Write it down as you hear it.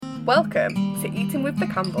Welcome to Eating with the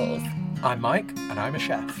Campbells. I'm Mike, and I'm a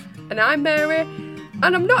chef. And I'm Mary, and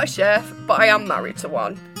I'm not a chef, but I am married to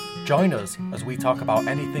one. Join us as we talk about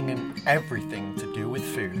anything and everything to do with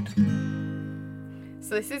food.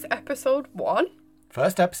 So this is episode 1.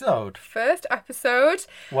 First episode. Yeah,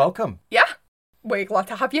 Welcome. we're glad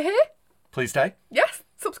to have you here. Please stay. Yes,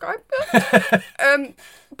 subscribe.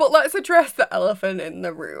 But let's address the elephant in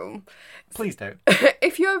the room. Please do.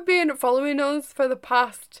 If you have been following us for the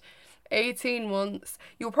past 18 months,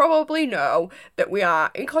 you'll probably know that we are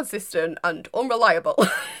inconsistent and unreliable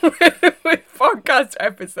with podcast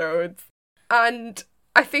episodes. And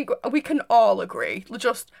I think we can all agree,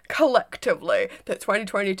 just collectively, that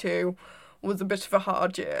 2022 was a bit of a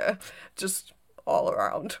hard year, just all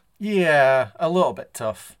around. Yeah, a little bit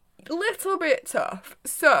tough. Little bit tough.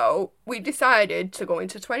 So we decided to go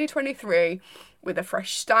into 2023 with a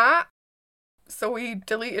fresh start. So we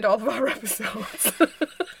deleted all of our episodes.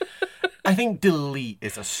 I think delete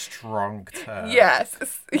is a strong term.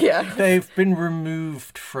 Yes. Yeah. They've been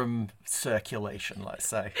removed from circulation, let's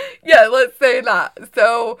say. Yeah, let's say that.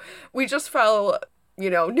 So we just felt,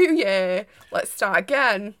 new year, let's start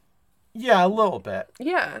again. Yeah, a little bit.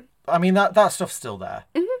 Yeah. I mean, that stuff's still there.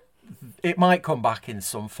 Mm-hmm. It might come back in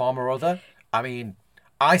some form or other. I mean,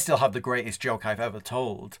 I still have the greatest joke I've ever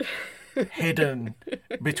told hidden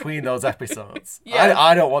between those episodes. Yes.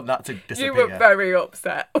 I don't want that to disappear. You were very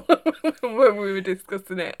upset when we were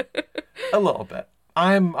discussing it. A little bit.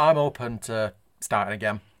 I'm open to starting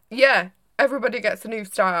again. Yeah, everybody gets a new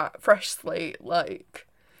start, fresh slate, like.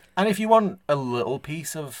 And if you want a little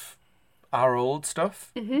piece of our old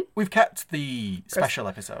stuff, we've kept the special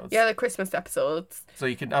episodes. Yeah, the Christmas episodes. So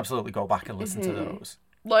you can absolutely go back and listen to those.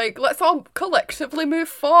 Like, let's all collectively move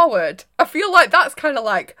forward. I feel like that's kind of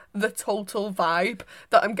like the total vibe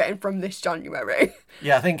that I'm getting from this January.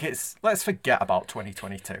 Yeah, I think let's forget about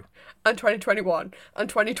 2022. And 2021. And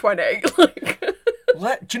 2020.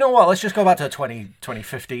 Do you know what? Let's just go back to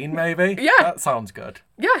 2015, maybe. Yeah. That sounds good.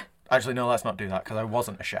 Yeah. Actually, no, let's not do that, because I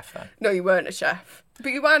wasn't a chef then. No, you weren't a chef.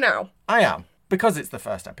 But you are now. I am, because it's the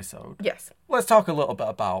first episode. Yes. Let's talk a little bit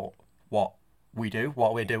about what we do,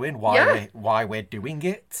 what we're doing, why we're doing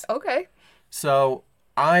it. Okay. So,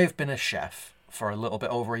 I've been a chef for a little bit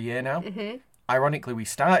over a year now. Mm-hmm. Ironically, we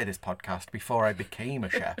started this podcast before I became a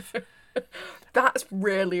chef. That's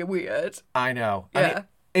really weird. I know. Yeah. And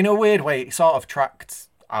in a weird way, it sort of tracked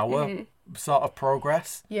our sort of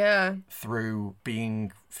progress. Yeah. Through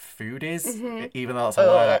being foodies, even though that's a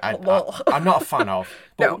word I'm not a fan of.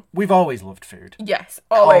 But No. We've always loved food. Yes,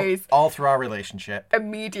 always. All through our relationship.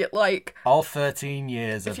 Immediate, like. All 13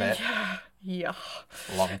 years of it. Yeah.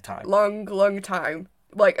 Long time. Long time.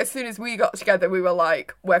 Like, as soon as we got together, we were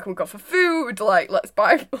like, where can we go for food? Like, let's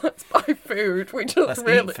buy food. We just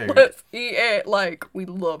let's eat it. Like, we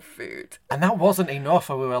love food. And that wasn't enough.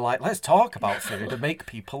 And we were like, let's talk about food and make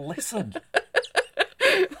people listen.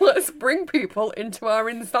 Let's bring people into our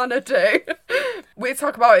insanity. We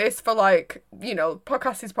talk about this for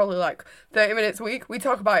podcast is probably like 30 minutes a week. We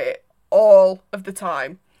talk about it all of the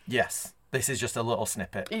time. Yes. This is just a little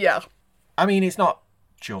snippet. Yeah. I mean, it's not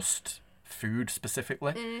just food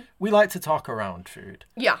specifically. We like to talk around food.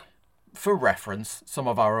 Yeah. For reference, some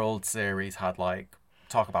of our old series had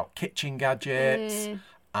talk about kitchen gadgets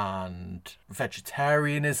and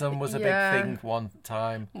vegetarianism was a big thing one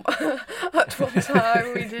time. At one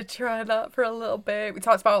time we did try that for a little bit. We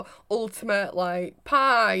talked about ultimate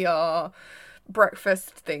pie or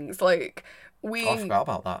breakfast things. I forgot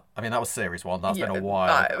about that. I mean, that was series 1. That's been a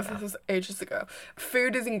while. That was ages ago.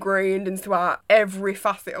 Food is ingrained into every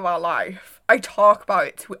facet of our life. I talk about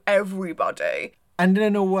it to everybody. And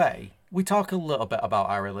in a way, we talk a little bit about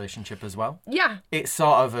our relationship as well. Yeah. It's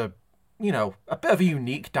sort of a bit of a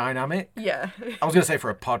unique dynamic. Yeah. I was going to say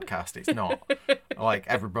for a podcast, it's not.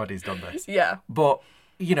 Everybody's done this. Yeah. But,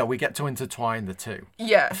 we get to intertwine the two.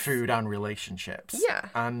 Yeah. Food and relationships. Yeah.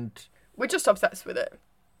 And we're just obsessed with it.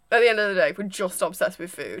 At the end of the day, we're just obsessed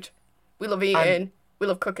with food. We love eating. We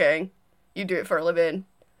love cooking. You do it for a living.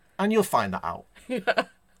 And you'll find that out. Yeah.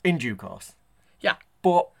 In due course. Yeah.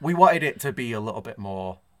 But we wanted it to be a little bit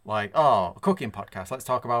more a cooking podcast. Let's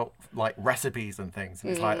talk about recipes and things.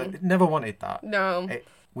 And it's never wanted that. No.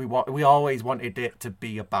 We always wanted it to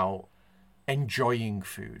be about enjoying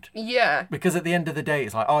food. Yeah. Because at the end of the day,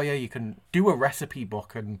 it's you can do a recipe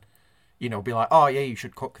book and, be like, oh yeah, you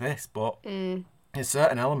should cook this. But there's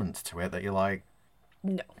certain elements to it that you're like,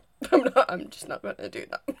 no, I'm just not going to do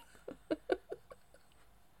that.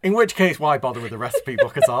 In which case, why bother with the recipe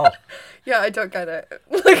book at all? Yeah, I don't get it.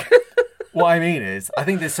 What I mean is, I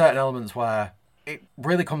think there's certain elements where it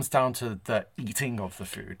really comes down to the eating of the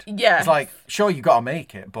food. Yeah. It's like, sure, you got to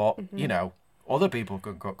make it, but, you know, other people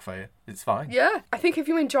can cook for you. It's fine. Yeah. I think if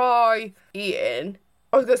you enjoy eating,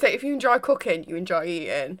 I was going to say, if you enjoy cooking, you enjoy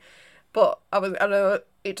eating. But I know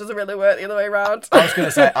it doesn't really work the other way around. I was going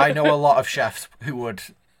to say, I know a lot of chefs who would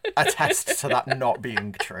attest to that not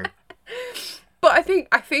being true. But I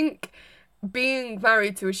think being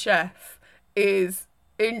married to a chef is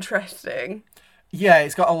interesting. Yeah,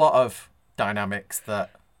 it's got a lot of dynamics that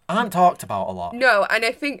aren't talked about a lot. No, and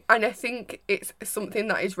I think it's something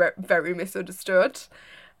that is very misunderstood.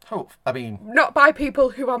 Oh, I mean, Not by people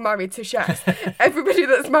who are married to chefs. Everybody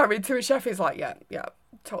that's married to a chef is like, yeah,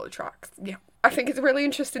 totally tracks. Yeah. I think it's a really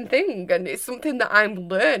interesting thing, and it's something that I'm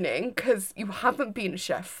learning because you haven't been a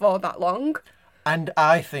chef for that long. and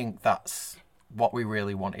I think that's what we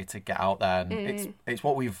really wanted to get out there. And it's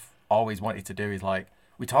what we've always wanted to do is like,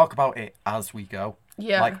 we talk about it as we go.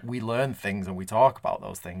 Yeah. Like, we learn things and we talk about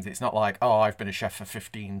those things. It's not like, oh, I've been a chef for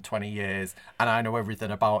 15, 20 years and I know everything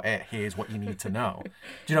about it. Here's what you need to know. Do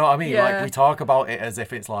you know what I mean? Yeah. Like, we talk about it as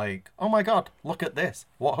if it's like, oh my God, look at this.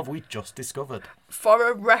 What have we just discovered? For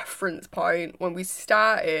a reference point, when we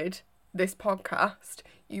started this podcast,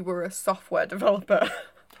 you were a software developer.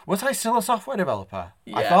 Was I still a software developer?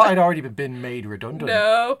 I Yeah. thought I'd already been made redundant.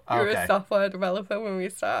 No, you were Okay. a software developer when we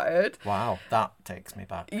started. Wow, that takes me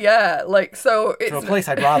back. Yeah, like, so it's... To a place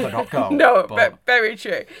I'd rather not go. No, but very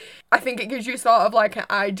true. I think it gives you sort of like an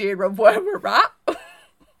idea of where we're at.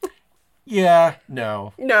 yeah,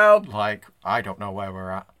 no. No, Like, I don't know where we're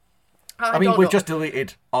at. I I mean, don't we've know. just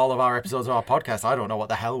deleted all of our episodes of our podcast. I don't know what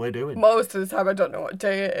the hell we're doing. Most of the time I don't know what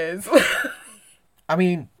day it is. I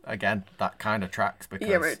mean, again, that kind of tracks because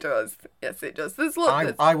Yeah, it does. Yes, it does. There's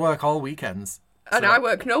lots, I work all weekends. and I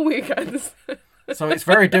work no weekends. So it's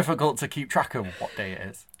very difficult to keep track of what day it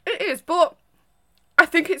is. It is, but I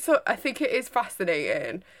think it is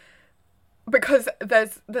fascinating because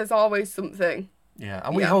there's always something. Yeah,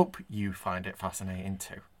 and we Yeah. hope you find it fascinating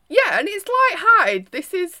too. Yeah, and it's light-hearted.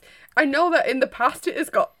 I know that in the past it has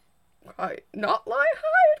got quite not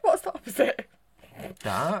light-hearted. What's the opposite?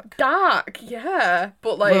 Dark, Dark, yeah.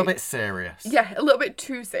 But a like... little bit serious. Yeah, a little bit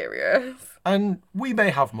too serious. And we may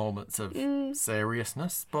have moments of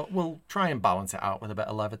seriousness, but we'll try and balance it out with a bit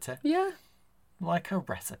of levity. Yeah. Like a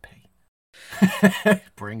recipe.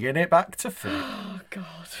 Bringing it back to food. Oh,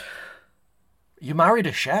 God. You married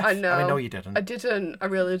a chef. I know. I mean, no, you didn't. I didn't. I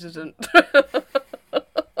really didn't.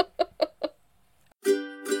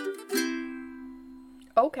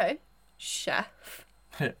 Okay. Chef.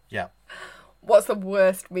 Yeah. What's the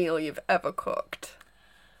worst meal you've ever cooked?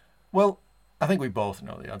 Well, I think we both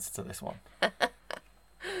know the answer to this one.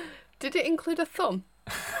 Did it include a thumb?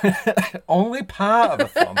 Only part of a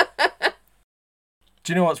thumb.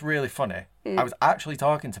 Do you know what's really funny? I was actually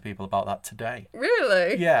talking to people about that today.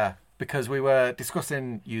 Really? Yeah, because we were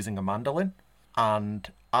discussing using a mandolin,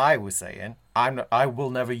 and I was saying I will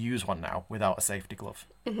never use one now without a safety glove,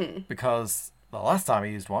 because the last time I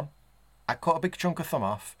used one, I cut a big chunk of thumb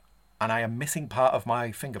off, and I am missing part of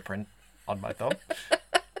my fingerprint on my thumb.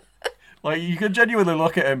 Like, you could genuinely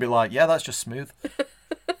look at it and be like, yeah, that's just smooth.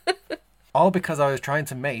 All because I was trying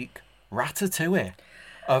to make ratatouille,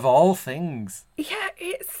 of all things. Yeah,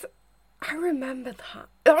 I remember that.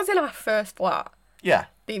 That was in our first flat Yeah,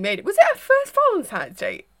 that you made it. Was it our first Valentine's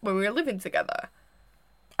date when we were living together?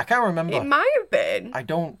 I can't remember. It might have been. I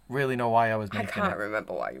don't really know why I was I making can't it.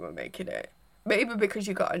 remember why you were making it. Maybe because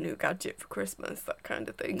you got a new gadget for Christmas, that kind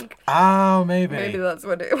of thing. Oh, maybe. Maybe that's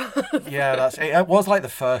what it was. Yeah, it was like the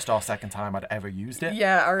first or second time I'd ever used it.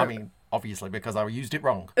 Yeah, I mean, obviously because I used it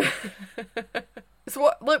wrong. So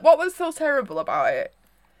what was so terrible about it?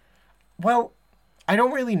 Well, I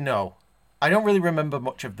don't really know. I don't really remember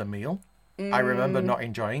much of the meal. I remember not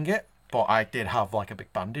enjoying it, but I did have like a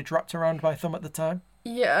big bandage wrapped around my thumb at the time.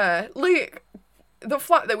 Yeah, like, the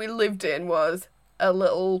flat that we lived in was a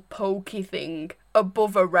little pokey thing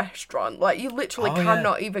above a restaurant. Like, you literally Oh, yeah.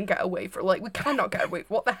 cannot even get away from, like, we cannot get away.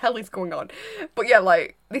 What the hell is going on? But yeah,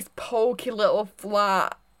 like, this pokey little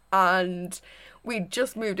flat, and we'd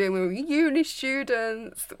just moved in. We were uni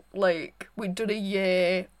students. Like, we'd done a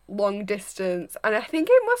year long distance, and I think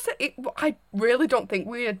I really don't think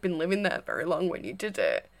we had been living there very long when you did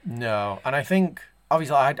it. No, and I think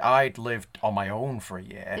obviously I'd lived on my own for a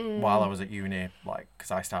year while I was at uni, like, because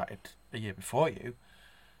I started a year before you,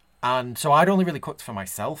 and so I'd only really cooked for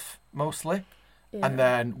myself mostly, and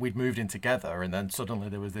then we'd moved in together, and then suddenly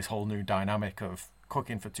there was this whole new dynamic of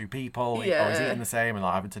cooking for two people, always Yeah. eating the same, and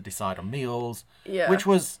like having to decide on meals, Yeah. which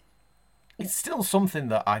was. It's still something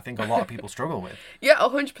that I think a lot of people struggle with. Yeah,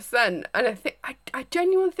 100%. And I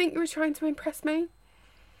genuinely think you were trying to impress me.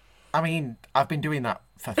 I mean, I've been doing that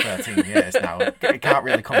for 13 years now. It can't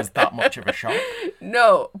really come as that much of a shock.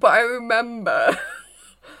 No, but I remember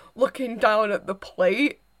looking down at the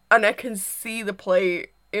plate, and I can see the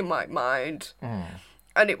plate in my mind.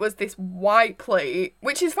 And it was this white plate,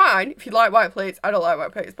 which is fine if you like white plates. I don't like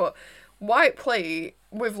white plates, but white plate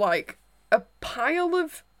with like a pile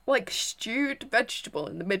of like stewed vegetable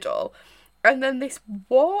in the middle, and then this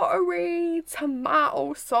watery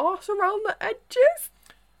tomato sauce around the edges.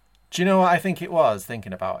 Do you know what I think it was,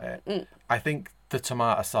 thinking about it? I think the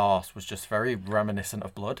tomato sauce was just very reminiscent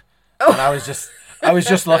of blood. And I was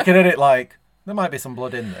just looking at it like, there might be some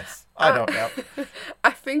blood in this. I don't know.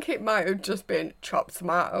 I think it might have just been chopped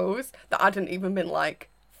tomatoes that hadn't even been like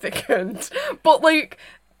thickened. But like,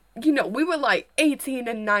 you know, we were like 18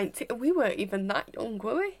 and 19. We weren't even that young,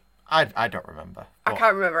 were we? I don't remember. I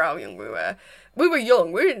can't remember how young we were. We were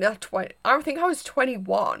young. We were in their 20. I think I was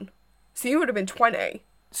 21. So you would have been 20.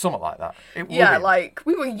 Something like that. Yeah, like,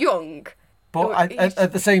 we were young. But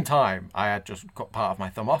at the same time, I had just got part of my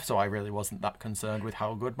thumb off, so I really wasn't that concerned with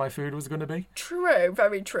how good my food was going to be. True,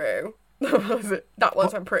 very true. That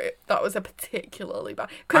was a particularly bad.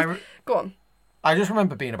 Go on. I just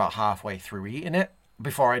remember being about halfway through eating it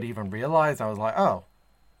before I'd even realised. I was like, oh,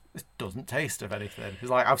 this doesn't taste of anything. It's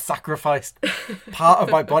like I've sacrificed part of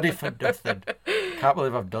my body for nothing. Can't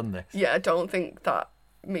believe I've done this. Yeah, I don't think that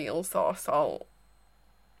meal saw salt.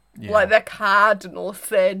 Yeah. Like the cardinal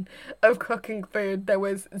sin of cooking food, there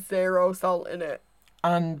was 0 salt in it.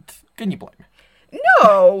 And can you blame me?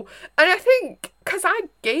 No! And I think, because I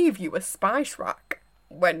gave you a spice rack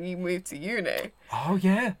when you moved to uni. Oh,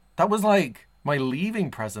 yeah. That was like my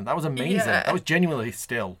leaving present. That was amazing. Yeah. That was genuinely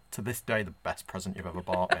still, to this day, the best present you've ever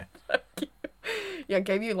bought me. Yeah, I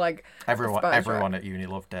gave you like Everyone at uni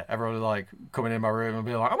loved it. Everyone would like coming in my room and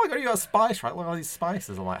be like, "Oh my god, you got a spice rack? Look at all these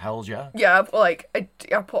spices!" I'm like, "Hell's yeah!" Yeah, like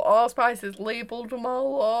I put all spices, labelled them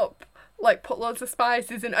all up, like put loads of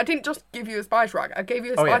spices in. I didn't just give you a spice rack. I gave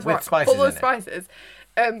you a spice rack, spices full of in it. spices.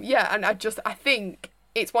 Yeah, and I think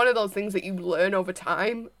it's one of those things that you learn over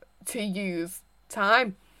time to use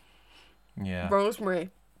thyme, Yeah.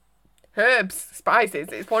 rosemary, herbs, spices.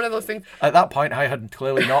 It's one of those things. At that point, I had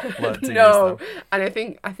clearly not learnt to use No, them. and I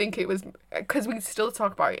think it was because we still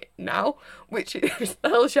talk about it now, which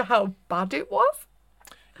tells you how bad it was.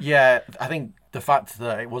 Yeah, I think the fact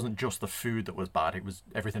that it wasn't just the food that was bad, it was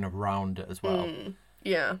everything around it as well.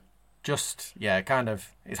 Yeah. Just, yeah, kind of,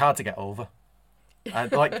 it's hard to get over.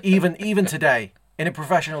 And like, even today, in a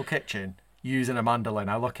professional kitchen, using a mandolin,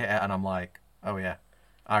 I look at it and I'm like, oh yeah,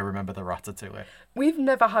 I remember the ratatouille. We've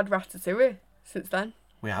never had ratatouille since then.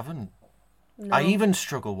 We haven't. No. I even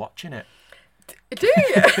struggle watching it. Do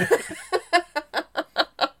you?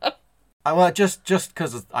 Well, just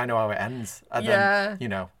because I know how it ends. And Yeah. then, you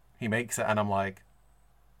know, he makes it and I'm like,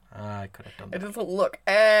 I could have done It that. doesn't look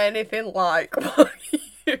anything like what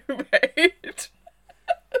you made.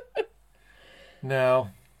 No.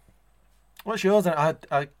 What's yours?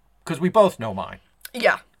 Because we both know mine.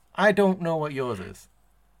 Yeah. I don't know what yours is.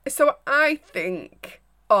 So I think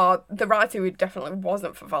the ratatouille definitely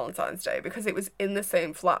wasn't for Valentine's Day because it was in the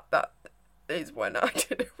same flat that is when I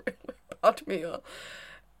did a really bad meal.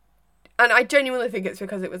 And I genuinely think it's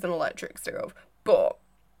because it was an electric stove. But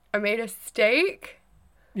I made a steak.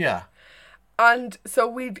 Yeah. And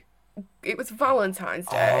so it was Valentine's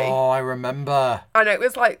Day. Oh, I remember. And it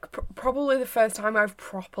was like probably the first time I've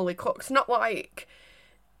properly cooked. Not like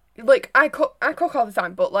I cook all the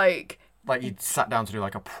time, but like you sat down to do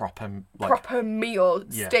like a proper meal,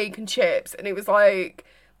 Yeah. steak and chips, and it was like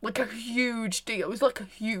a huge deal. It was like a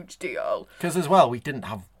huge deal. Because as well, we didn't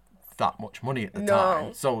have that much money at the No.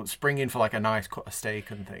 time, so springing for like a nice cut of steak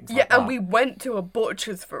and things. Yeah, like that. and we went to a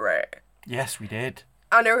butcher's for it. Yes, we did.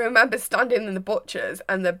 And I remember standing in the butcher's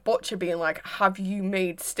and the butcher being like, "Have you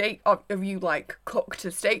made steak? Have you like cooked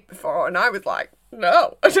a steak before?" And I was like,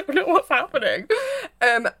 "No, I don't know what's happening."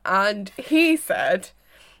 And he said,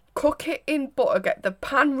 "Cook it in butter, get the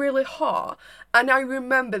pan really hot." And I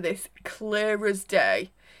remember this clear as day.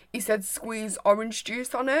 He said, "Squeeze orange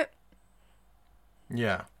juice on it."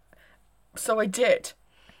 Yeah. So I did.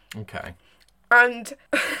 Okay. And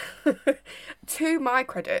to my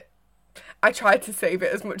credit, I tried to save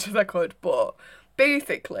it as much as I could, but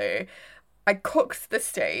basically, I cooked the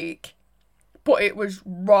steak, but it was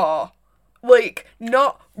raw. Like,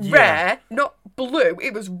 not rare, not blue,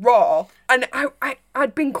 it was raw. And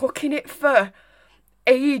I'd been cooking it for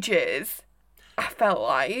ages, I felt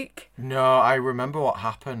like. No, I remember what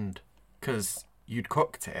happened, because you'd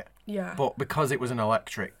cooked it. Yeah. But because it was an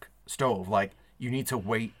electric stove, like, you need to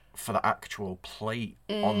wait for the actual plate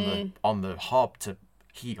on the hob to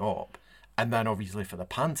heat up. and then obviously for the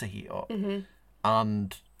pan to heat up.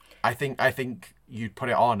 And I think you'd put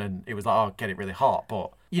it on and it was like, oh, get it really hot.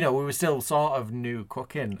 But, we were still sort of new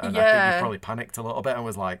cooking. And I think you probably panicked a little bit and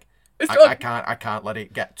was like, I can't let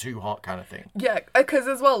it get too hot kind of thing. Yeah, because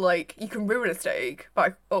as well, like, you can ruin a steak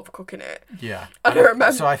by overcooking it. Yeah. And I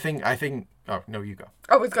remember... So I think... Oh, no, you go.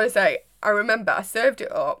 I was going to say, I remember I served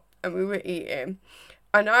it up and we were eating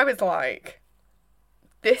and I was like,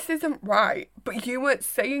 this isn't right. But you weren't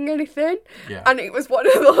saying anything. Yeah. And it was one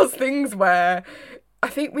of those things where... I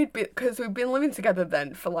think because we'd been living together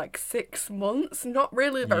then for like 6 months, not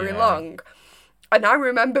really very long. And I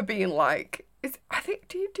remember being like, do you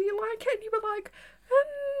like it? And you were like,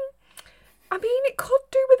 I mean, it could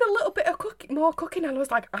do with a little bit of more cooking. And I was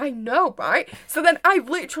like, I know, right? So then I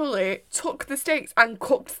literally took the steaks and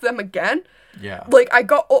cooked them again. Yeah. Like, I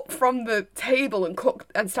got up from the table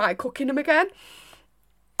and started cooking them again.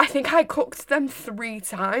 I think I cooked them 3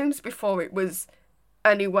 times before it was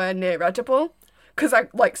anywhere near edible. Because I,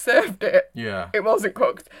 like, served it. Yeah. It wasn't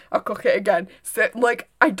cooked. I cook it again. So, like,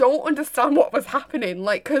 I don't understand what was happening.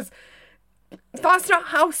 Like, because that's not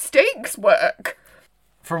how steaks work.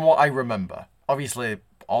 From what I remember, obviously,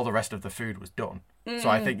 all the rest of the food was done. So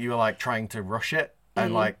I think you were, like, trying to rush it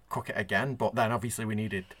and, like, cook it again. But then, obviously, we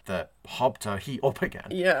needed the hob to heat up again.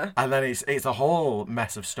 Yeah. And then it's a whole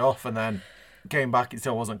mess of stuff. And then came back, it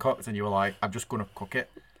still wasn't cooked. And you were like, I'm just going to cook it.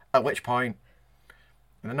 At which point...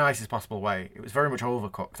 in the nicest possible way, it was very much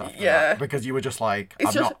overcooked after that, because you were just like,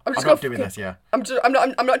 I'm not doing this. Yeah, I'm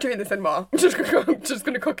not doing this anymore. I'm just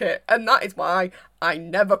gonna cook it, and that is why I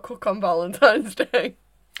never cook on Valentine's Day.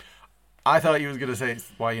 I thought you was gonna say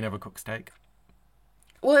it's why you never cook steak.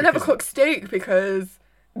 Well, I never cook steak because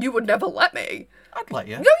you would never let me. I'd let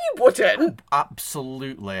you. No, you wouldn't. I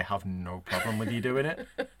absolutely have no problem with you doing it.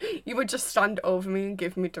 You would just stand over me and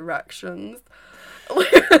give me directions.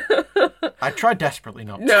 I try desperately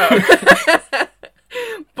not to. No.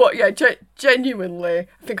 But yeah, genuinely,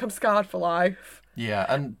 I think I'm scarred for life. Yeah,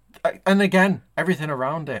 and again, everything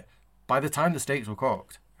around it, by the time the steaks were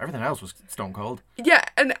cooked, everything else was stone cold. Yeah,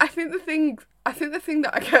 and I think the thing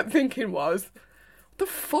that I kept thinking was, what the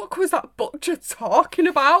fuck was that butcher talking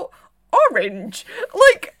about? Orange.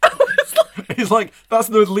 Like, I was like... It's like, that's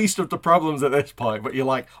the least of the problems at this point, but you're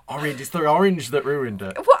like, orange, it's the orange that ruined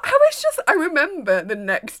it. Well, I remember the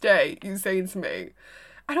next day you saying to me,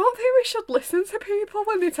 I don't think we should listen to people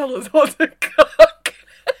when they tell us what to cook.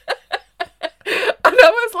 And I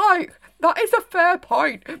was like, that is a fair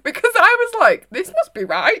point. Because I was like, this must be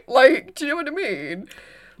right. Like, do you know what I mean?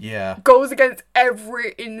 Yeah. Goes against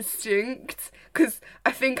every instinct. Because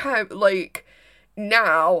I think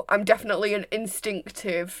now I'm definitely an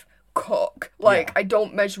instinctive cook. Like, I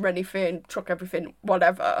don't measure anything, truck everything,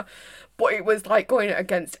 whatever. But it was like going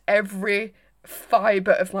against every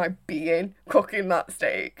fibre of my being cooking that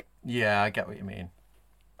steak. Yeah, I get what you mean.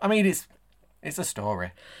 I mean, it's a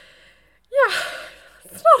story. Yeah,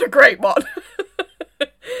 it's not a great one.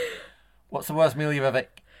 What's the worst meal you've ever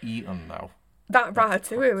eaten, though? That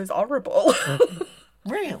ratatouille was horrible.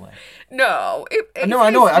 Really? No, No, I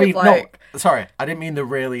know. I mean, like... no. Sorry, I didn't mean the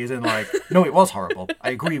really as in like. No, it was horrible.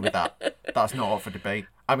 I agree with that. That's not up for debate.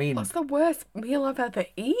 I mean, what's the worst meal I've ever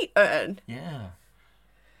eaten? Yeah.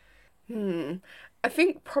 I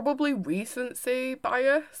think probably recency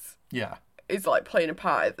bias. Yeah. Is like playing a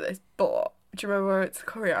part of this. But do you remember it's a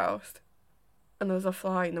curry house and there was a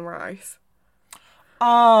fly in the rice?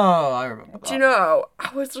 Oh, I remember that. Do you know?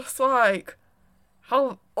 I was just like,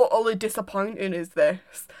 how utterly disappointing is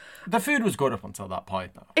this? The food was good up until that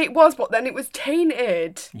point, though. It was, but then it was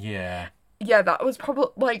tainted. Yeah. Yeah, that was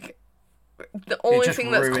probably, like, the only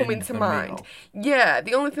thing that's coming to mind. Meal. Yeah,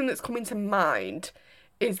 the only thing that's coming to mind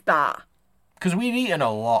is that. Because we'd eaten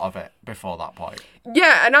a lot of it before that point.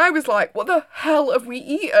 Yeah, and I was like, what the hell have we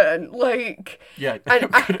eaten? Like... Yeah,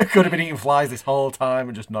 could have been eating flies this whole time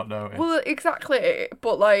and just not noticed. Well, exactly.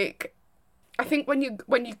 But, like, I think when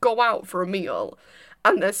you go out for a meal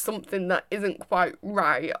and there's something that isn't quite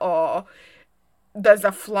right or there's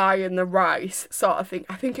a fly in the rice sort of thing,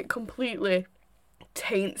 I think it completely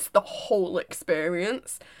taints the whole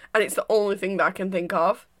experience. And it's the only thing that I can think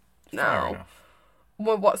of now. Fair enough.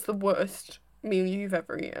 Well, what's the worst meal you've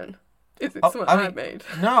ever eaten? Is it something I made?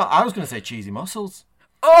 No, I was going to say cheesy mussels.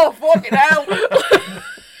 Oh, fucking hell!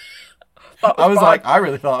 I was bad. Like, I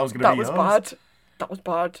really thought I was going to be yours. That was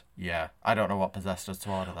bad. Yeah, I don't know what possessed us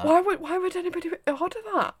to order that. Why would anybody order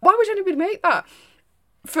that? Why would anybody make that?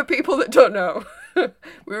 For people that don't know,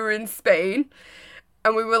 we were in Spain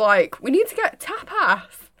and we were like, we need to get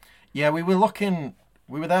tapas. Yeah, we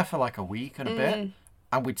were there for like a week and a bit,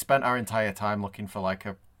 and we'd spent our entire time looking for like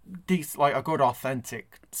a like a good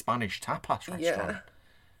authentic Spanish tapas restaurant.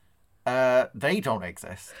 They don't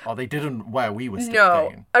exist, or they didn't where we were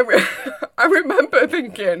staying. No, I remember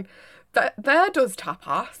thinking that there does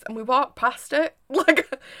tapas, and we walked past it. Like,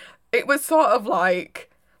 it was sort of like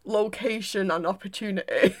location and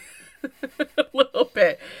opportunity. A little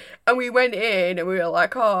bit. And we went in and we were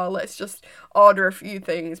like, oh, let's just order a few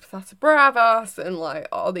things, patatas bravas and like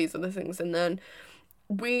all these other things. And then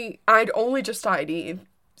I'd only just started eating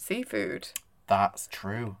seafood. That's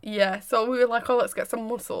true. Yeah, so we were like, oh, let's get some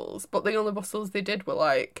mussels. But the only mussels they did were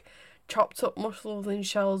like chopped up mussels in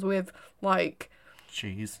shells with like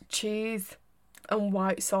cheese and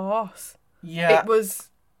white sauce. Yeah. It was...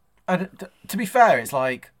 And to be fair, it's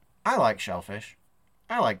like, I like shellfish.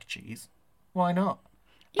 I like cheese. Why not?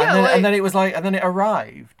 Yeah, and then it was like, and then it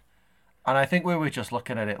arrived. And I think we were just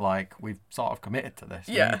looking at it like, we've sort of committed to this.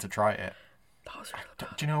 Yeah. We need to try it. That was really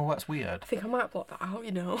bad. Do you know what's weird? I think I might block that out,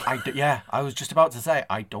 you know. I was just about to say,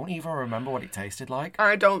 I don't even remember what it tasted like.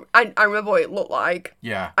 I remember what it looked like.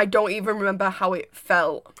 Yeah. I don't even remember how it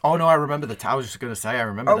felt. Oh no, I remember I was just going to say, I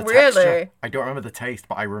remember the really? texture. I don't remember the taste,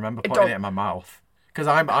 but I remember putting it in my mouth. Because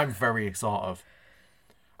I'm very sort of,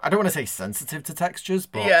 I don't want to say sensitive to textures,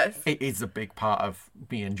 but yes. It is a big part of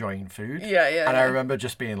me enjoying food. Yeah. And I remember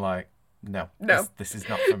just being like, no. This is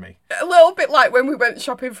not for me. A little bit like when we went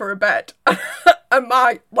shopping for a bed and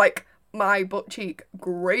my butt cheek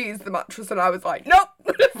grazed the mattress and I was like, nope.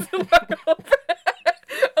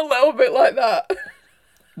 A little bit like that.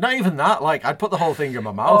 Not even that. Like, I'd put the whole thing in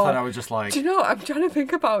my mouth and I was just like... Do you know what? I'm trying to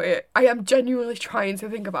think about it. I am genuinely trying to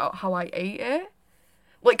think about how I ate it.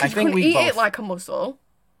 Like, because you couldn't eat it like a mussel.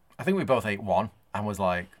 I think we both ate one and was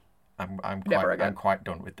like, I'm quite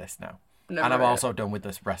done with this now. And I'm also done with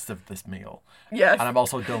this rest of this meal. Yes. And I'm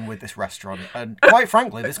also done with this restaurant. And quite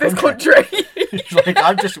frankly, this country. It's like,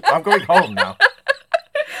 I'm going home now.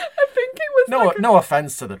 I think it was no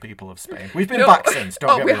offense to the people of Spain. We've been back since,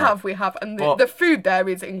 don't get me wrong. We have. And the food there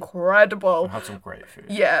is incredible. We've had some great food.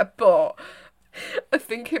 Yeah, but I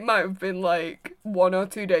think it might have been like 1 or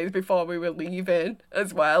 2 days before we were leaving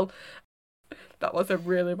as well. That was a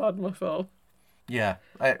really bad mussel. Yeah,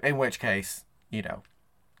 in which case, you know,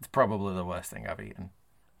 it's probably the worst thing I've eaten.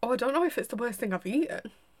 Oh, I don't know if it's the worst thing I've eaten.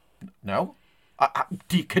 No?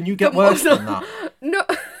 Can you get worse than that? No,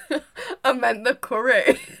 I meant the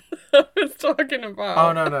curry I was talking about.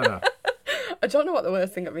 Oh, no. I don't know what the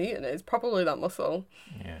worst thing I've eaten is. Probably that mussel.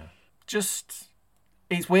 Yeah. Just,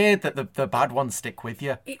 it's weird that the bad ones stick with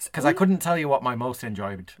you. Because I couldn't tell you what my most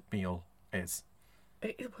enjoyed meal is.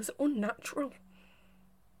 It was unnatural.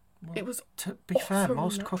 Well, it was. To be fair,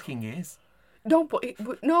 most unnatural. Cooking is. No, but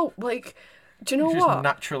like, do you know you what? Just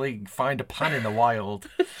naturally find a pan in the wild.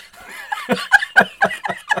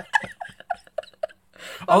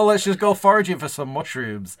 Oh, let's just go foraging for some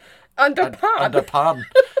mushrooms. And a pan.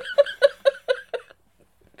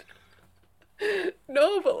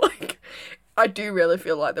 No, but like, I do really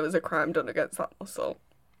feel like there was a crime done against that mussel.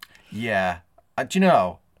 Yeah. Do you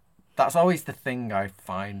know, that's always the thing I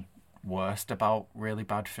find worst about really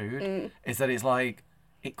bad food, is that it's like,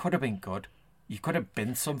 it could have been good. You could have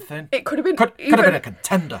been something. It could have been could have been a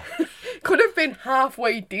contender. Could have been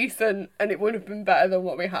halfway decent, and it would have been better than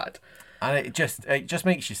what we had. And it just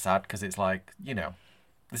makes you sad because it's like, you know,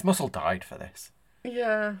 this mussel died for this.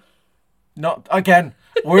 Yeah. Not again.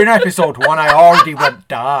 We're in episode 1. I already went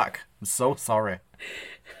dark. I'm so sorry.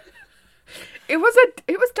 It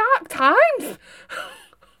was dark times.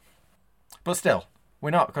 But still,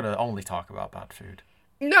 we're not gonna only talk about bad food.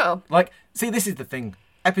 No. Like, see, this is the thing.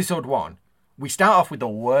 Episode 1. We start off with the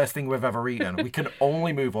worst thing we've ever eaten. We can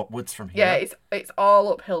only move upwards from here. Yeah, it's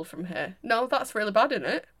all uphill from here. No, that's really bad, isn't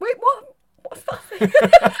it? Wait, what? What's that thing?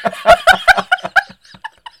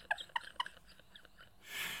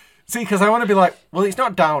 See, because I want to be like, well, it's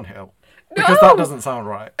not downhill. Because that doesn't sound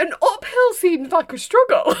right. An uphill seems like a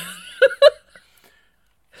struggle.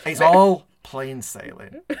 It's all plain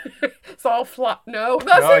sailing. It's all flat. No,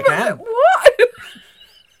 that's no, again. What?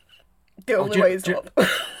 The only way is up.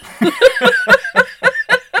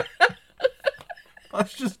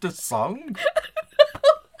 That's just a song.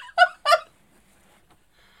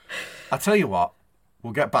 I'll tell you what,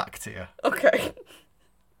 we'll get back to you. Okay.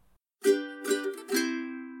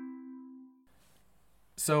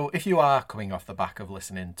 So if you are coming off the back of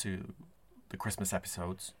listening to the Christmas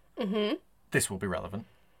episodes, this will be relevant.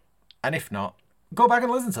 And if not, go back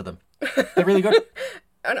and listen to them. They're really good.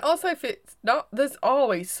 And also, if it's not, there's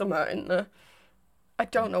always summer in there. I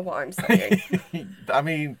don't know what I'm saying. I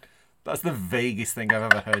mean, that's the vaguest thing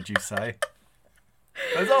I've ever heard you say.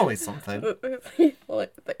 There's always something. Well,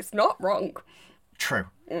 it's not wrong. True.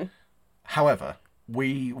 However,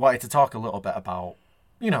 we wanted to talk a little bit about,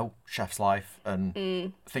 chef's life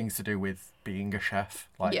and things to do with being a chef.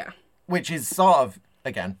 Which is sort of,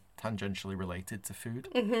 again, tangentially related to food.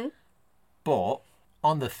 Mm-hmm. But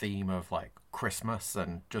on the theme of, like, Christmas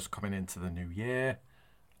and just coming into the new year,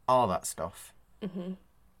 all that stuff,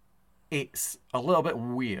 it's a little bit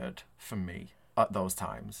weird for me at those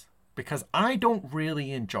times because I don't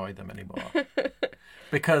really enjoy them anymore.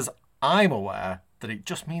 Because I'm aware that it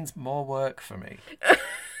just means more work for me.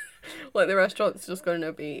 Like the restaurant's just going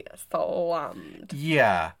to be slammed.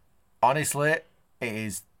 Yeah. Honestly, it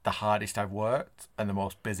is the hardest I've worked and the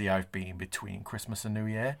most busy I've been between Christmas and New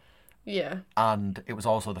Year. Yeah. And it was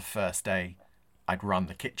also the first day I'd run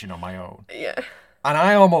the kitchen on my own. Yeah. And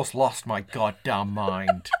I almost lost my goddamn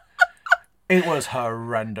mind. It was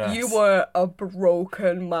horrendous. You were a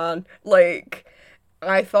broken man. Like,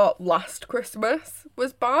 I thought last Christmas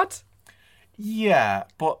was bad. Yeah,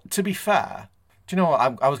 but to be fair, do you know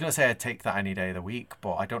what? I was going to say I'd take that any day of the week,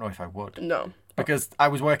 but I don't know if I would. No. Because I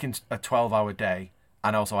was working a 12-hour day,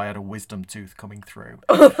 and also I had a wisdom tooth coming through.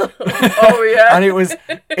 Oh, yeah. And it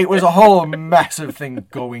was a whole massive thing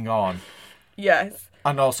going on. Yes.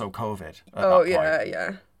 And also COVID at that Oh, point.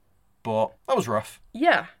 yeah. But that was rough.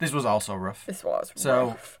 Yeah. This was also rough. This was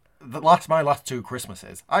So, rough. my last 2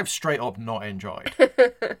 Christmases, I've straight up not enjoyed.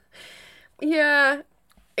 Yeah.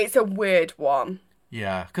 It's a weird one.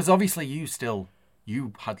 Yeah, because obviously you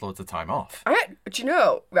had loads of time off. Do you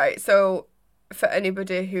know, right, so for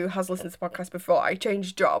anybody who has listened to the podcast before, I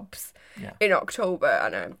changed jobs in October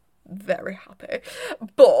and I'm very happy.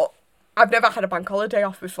 But I've never had a bank holiday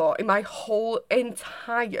off before. In my whole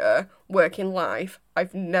entire working life,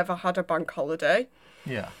 I've never had a bank holiday.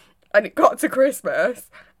 Yeah. And it got to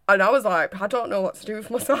Christmas and I was like, I don't know what to do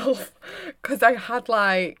with myself. Because I had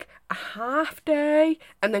like a half day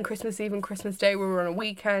and then Christmas Eve and Christmas Day we were on a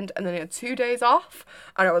weekend and then I had 2 days off.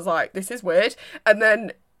 And I was like, this is weird. And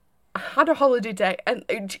then I had a holiday day and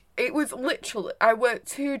it was literally, I worked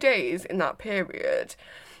 2 days in that period.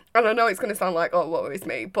 And I know it's going to sound like, oh, woe is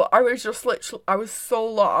me, but I was just literally, I was so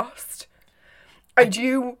lost. And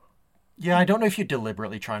you... Yeah, I don't know if you're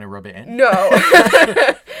deliberately trying to rub it in. No.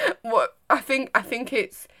 What I think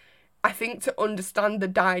to understand the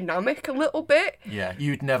dynamic a little bit. Yeah,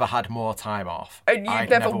 you'd never had more time off. And you'd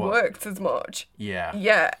never worked as much. Yeah.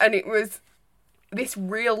 Yeah, and it was this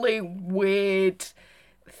really weird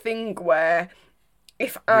thing where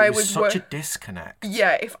if I was such a disconnect.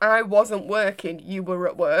 Yeah, if I wasn't working, you were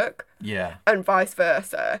at work. Yeah. And vice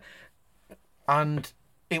versa. And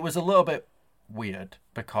it was a little bit weird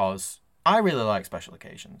because I really like special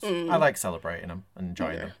occasions. I like celebrating them and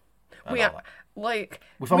enjoying them.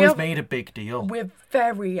 We've always made a big deal. We're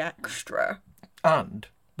very extra. And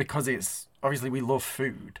because it's obviously we love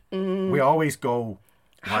food, we always go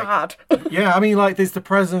like, hard. Yeah, I mean, like there's the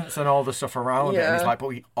presents and all the stuff around it, and it's Yeah. like, but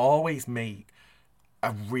we always make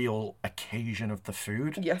a real occasion of the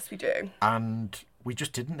food. Yes, we do. And we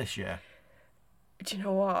just didn't this year. Do you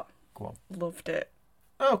know what? Go on. Loved it.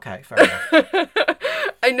 Okay, fair enough.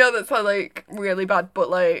 I know that's like really bad, but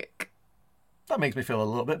like That makes me feel a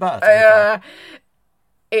little bit better. To be fair.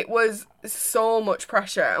 it was so much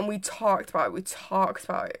pressure, and we talked about it. We made a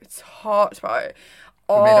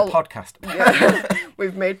podcast. Yeah,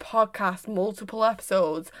 we've made podcasts, multiple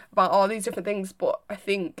episodes about all these different things, but I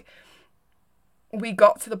think we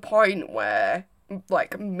got to the point where,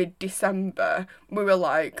 like, mid-December, we were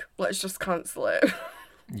like, let's just cancel it.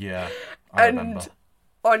 Yeah, I remember.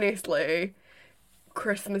 Honestly,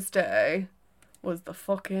 Christmas Day was the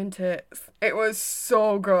fucking tits. It was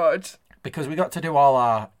so good. Because we got to do all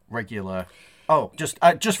our regular... Oh, just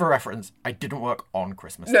for reference, I didn't work on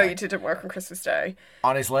Christmas Day. No, you didn't work on Christmas Day.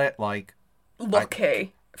 Honestly, like...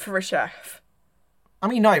 Lucky for a chef. I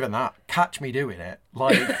mean, not even that. Catch me doing it.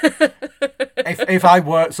 Like, if I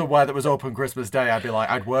worked somewhere that was open Christmas Day, I'd be like,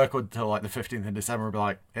 I'd work until like the 15th of December and be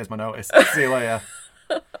like, here's my notice. See you later.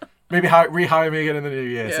 Maybe rehire me again in the new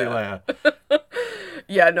year. Yeah. See you later.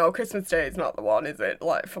 Yeah, no, Christmas Day is not the one, is it?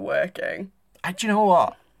 Like, for working. Do you know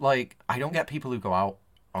what? Like, I don't get people who go out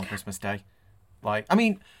on Christmas Day. Like, I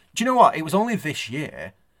mean, do you know what? It was only this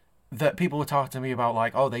year that people were talking to me about,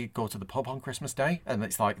 like, oh, they go to the pub on Christmas Day, and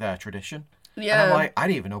it's like their tradition. Yeah. And I'm like, I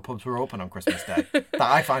didn't even know pubs were open on Christmas Day.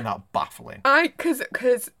 I find that baffling.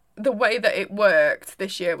 Because the way that it worked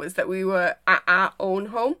this year was that we were at our own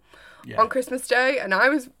home on Christmas Day, and I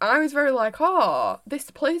was very like, oh, this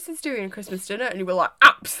place is doing a Christmas dinner, and you were like,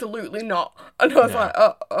 absolutely not. And I was like,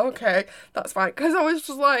 oh, okay, that's fine. Because I was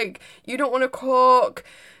just like, you don't want to cook,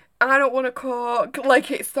 I don't want to cook.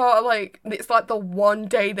 Like, it's sort of like, it's like the one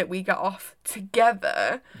day that we get off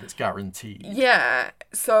together. It's guaranteed. Yeah,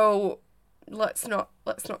 so... let's not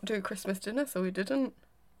do Christmas dinner, so we didn't.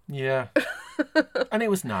 Yeah. And it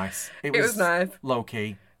was nice. It was nice. Low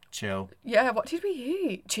key, chill. Yeah, what did we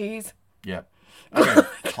eat? Cheese. Yeah. I mean,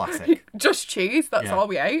 classic. Just cheese, that's all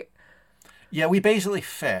we ate. Yeah, we basically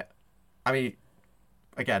fit. I mean,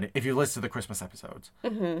 again, if you listen to the Christmas episodes,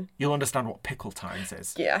 you'll understand what pickle times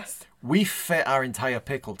is. Yes. We fit our entire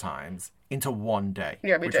pickle times into one day.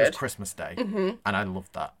 Yeah, we which did. was Christmas Day. And I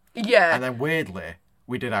loved that. Yeah. And then weirdly,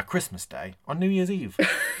 we did our Christmas Day on New Year's Eve. I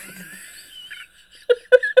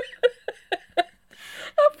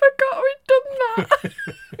forgot we'd done that.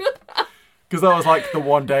 Because that was like the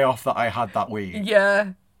one day off that I had that week.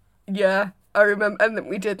 Yeah. Yeah. I remember, and then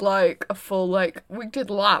we did like a full, we did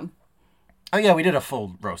lamb. Oh yeah, we did a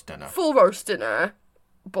full roast dinner. Full roast dinner,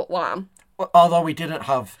 but lamb. Although we didn't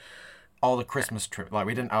have all the Christmas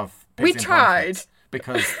we didn't have pigs We in tried. blankets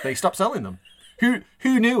because they stopped selling them.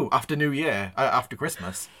 Who knew after New Year, after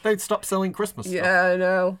Christmas, they'd stop selling Christmas stuff? Yeah, I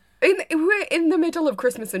know. We're in the middle of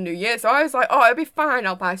Christmas and New Year, so I was like, oh, it'll be fine.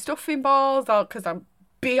 I'll buy stuffing balls, because I'm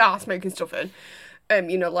big-ass making stuffing.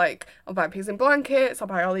 I'll buy pigs in blankets, I'll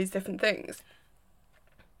buy all these different things.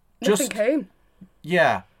 Nothing came.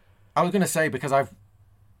 Yeah. I was going to say, because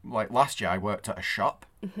last year I worked at a shop,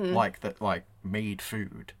 that made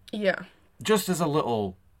food. Yeah. Just as a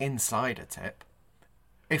little insider tip,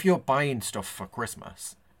 if you're buying stuff for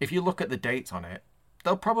Christmas, if you look at the dates on it,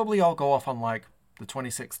 they'll probably all go off on the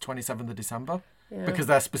 26th, 27th of December. Yeah. Because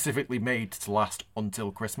they're specifically made to last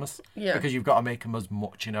until Christmas. Yeah. Because you've got to make them as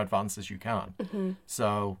much in advance as you can. Mm-hmm.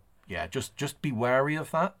 So, yeah, just be wary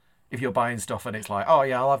of that. If you're buying stuff and it's like, oh,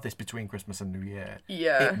 yeah, I'll have this between Christmas and New Year.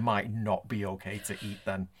 Yeah. It might not be okay to eat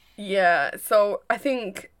then. Yeah, so I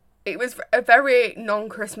think it was a very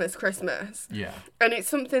non-Christmas Christmas. Yeah. And it's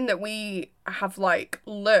something that we have,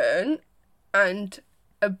 learned, and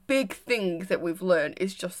a big thing that we've learned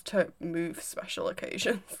is just to move special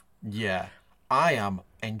occasions. Yeah. I am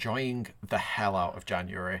enjoying the hell out of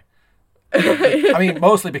January. I mean,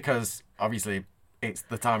 mostly because, obviously, it's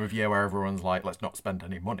the time of year where everyone's like, let's not spend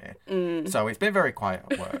any money. So it's been very quiet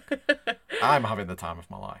at work. I'm having the time of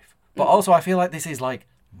my life. But also, I feel like this is,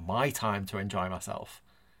 my time to enjoy myself.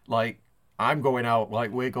 I'm going out,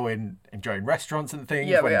 we're going, enjoying restaurants and things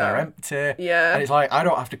when they're empty. Yeah. And it's I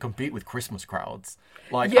don't have to compete with Christmas crowds.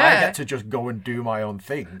 I get to just go and do my own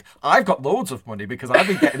thing. I've got loads of money because I've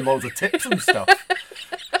been getting loads of tips and stuff.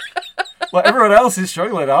 Everyone else is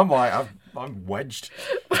struggling. I'm I'm wedged.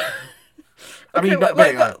 I mean, not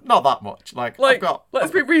that much.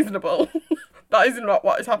 Let's be reasonable. That is not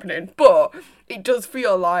what is happening. But it does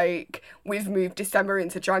feel like we've moved December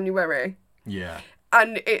into January. Yeah.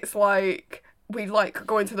 And it's we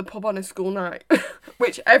going to the pub on a school night,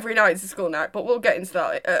 which every night is a school night, but we'll get into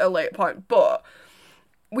that at a later point. But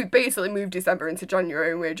we basically moved December into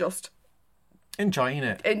January and we're just enjoying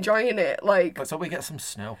it. Let's hope we get some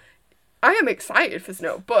snow. I am excited for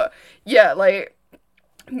snow, but yeah,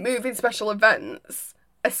 moving special events,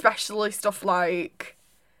 especially stuff I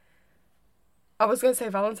was going to say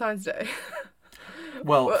Valentine's Day.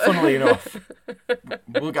 Well, funnily enough,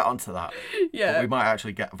 we'll get onto that. Yeah. But we might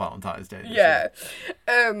actually get Valentine's Day this year.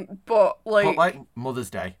 But Mother's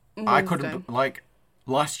Day. I couldn't,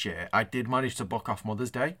 last year, I did manage to book off Mother's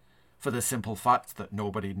Day for the simple fact that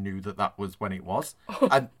nobody knew that was when it was.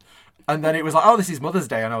 And then it was this is Mother's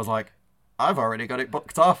Day. And I was like, I've already got it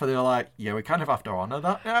booked off. And they were like, yeah, we kind of have to honour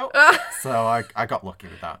that now. So I got lucky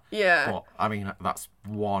with that. Yeah. But, I mean, that's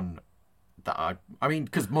one that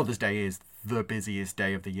because Mother's Day is the busiest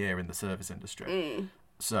day of the year in the service industry.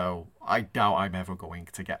 So I doubt I'm ever going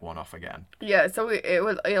to get one off again. Yeah, so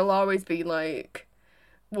it'll always be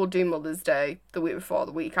we'll do Mother's Day the week before,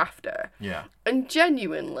 the week after. Yeah. And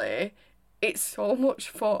genuinely, it's so much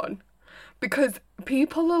fun because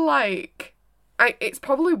people are it's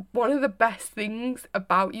probably one of the best things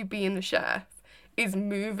about you being a chef is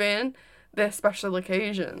moving their special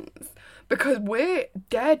occasions because we're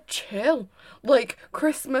dead chill.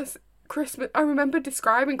 Christmas, I remember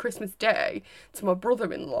describing Christmas Day to my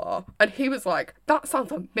brother-in-law and he was like, that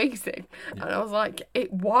sounds amazing. Yeah. And I was like,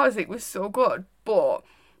 it was so good. But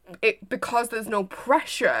because there's no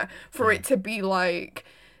pressure for it to be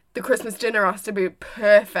the Christmas dinner has to be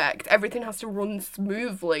perfect, everything has to run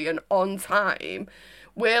smoothly and on time,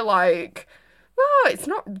 we're it's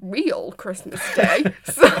not real Christmas Day.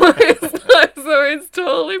 so it's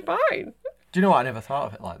totally fine. Do you know what? I never thought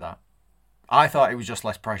of it like that. I thought it was just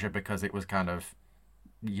less pressure because it was kind of,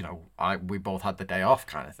 we both had the day off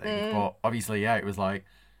kind of thing. But obviously, yeah, it was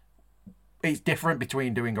it's different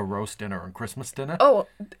between doing a roast dinner and Christmas dinner. Oh,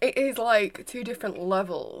 it is two different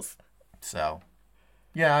levels. So,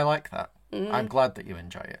 yeah, I like that. I'm glad that you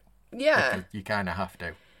enjoy it. Yeah. Because you kind of have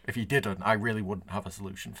to. If you didn't, I really wouldn't have a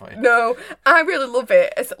solution for you. No, I really love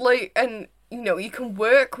it. It's like, and you know, you can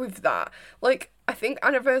work with that. Like, I think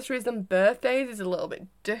anniversaries and birthdays is a little bit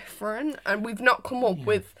different, and we've not come up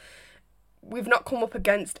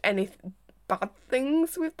against any bad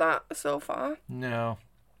things with that so far. No.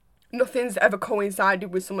 Nothing's ever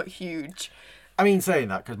coincided with something huge. I mean, saying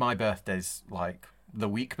that, because my birthday's like the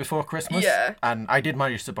week before Christmas. Yeah. And I did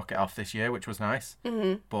manage to book it off this year, which was nice.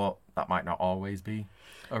 Mm-hmm. But that might not always be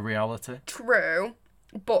a reality. True.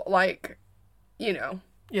 But, like, you know.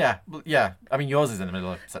 Yeah. I mean, yours is in the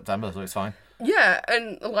middle of September, so it's fine. Yeah,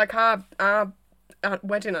 and, like, our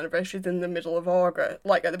wedding anniversary is in the middle of August.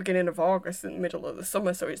 Like, at the beginning of August, in the middle of the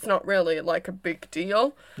summer, so it's not really, like, a big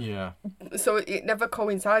deal. Yeah. So it never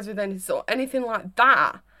coincides with anything. So anything like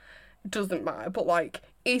that doesn't matter. But, like,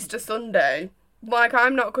 Easter Sunday, like,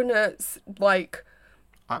 I'm not gonna, like,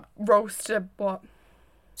 roast a what?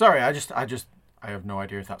 Sorry, I have no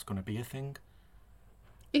idea if that's going to be a thing.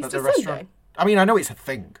 Easter restaurant. Sunday? I mean, I know it's a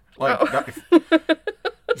thing. Like,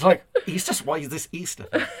 it's like, Easter, what is this Easter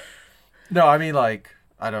thing? No, I mean, like,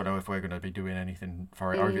 I don't know if we're going to be doing anything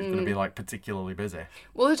for it, or if it's going to be, like, particularly busy.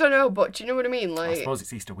 Well, I don't know, but do you know what I mean? Like, I suppose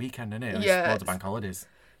it's Easter weekend, isn't it? Yeah. There's loads of bank holidays.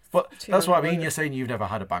 But that's what I mean. You're saying you've never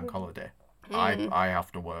had a bank holiday. I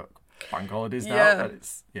have to work bank holidays now. Yeah. And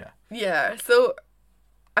it's, yeah, so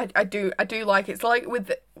I do like it's like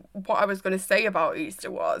with what I was going to say about Easter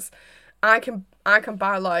was I can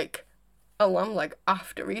buy like a lamb like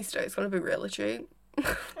after Easter. It's going to be really cheap.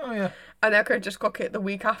 Oh yeah. And I could just cook it the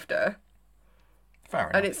week after. Fair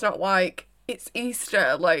enough. And it's not like it's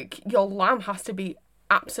Easter, like your lamb has to be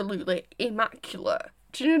absolutely immaculate.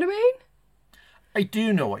 Do you know what I mean? I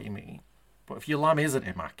do know what you mean. But if your lamb isn't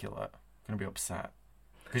immaculate, I'm going to be upset.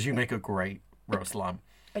 Because you make a great roast lamb.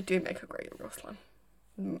 I do make a great roast lamb.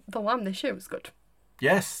 The lamb this year was good.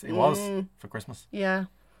 Yes, it was for Christmas. Yeah.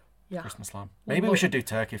 Christmas lamb. Maybe we should do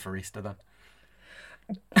turkey for Easter then.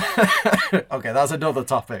 Okay, that's another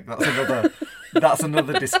topic. That's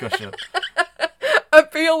another discussion. I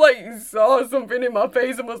feel like you saw something in my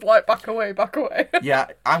face and was like, back away. Yeah,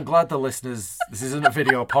 I'm glad the listeners, this isn't a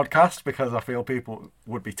video podcast, because I feel people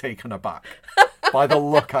would be taken aback by the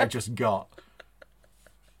look I just got.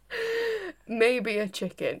 Maybe a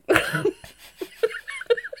chicken. It's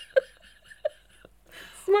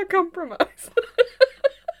my compromise.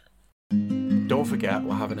 Don't forget,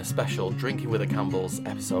 we're having a special Drinking with the Campbells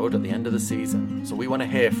episode at the end of the season, so we want to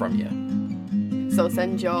hear from you. So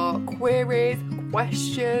send your queries,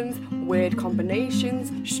 questions, weird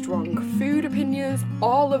combinations, strong food opinions,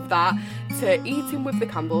 all of that to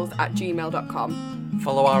eatingwiththecampbells@gmail.com.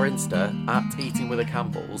 Follow our Insta at Eating with the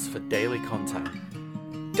Campbells for daily content.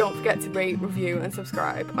 Don't forget to rate, review and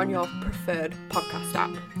subscribe on your preferred podcast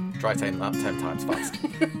app. Try saying that 10 times fast.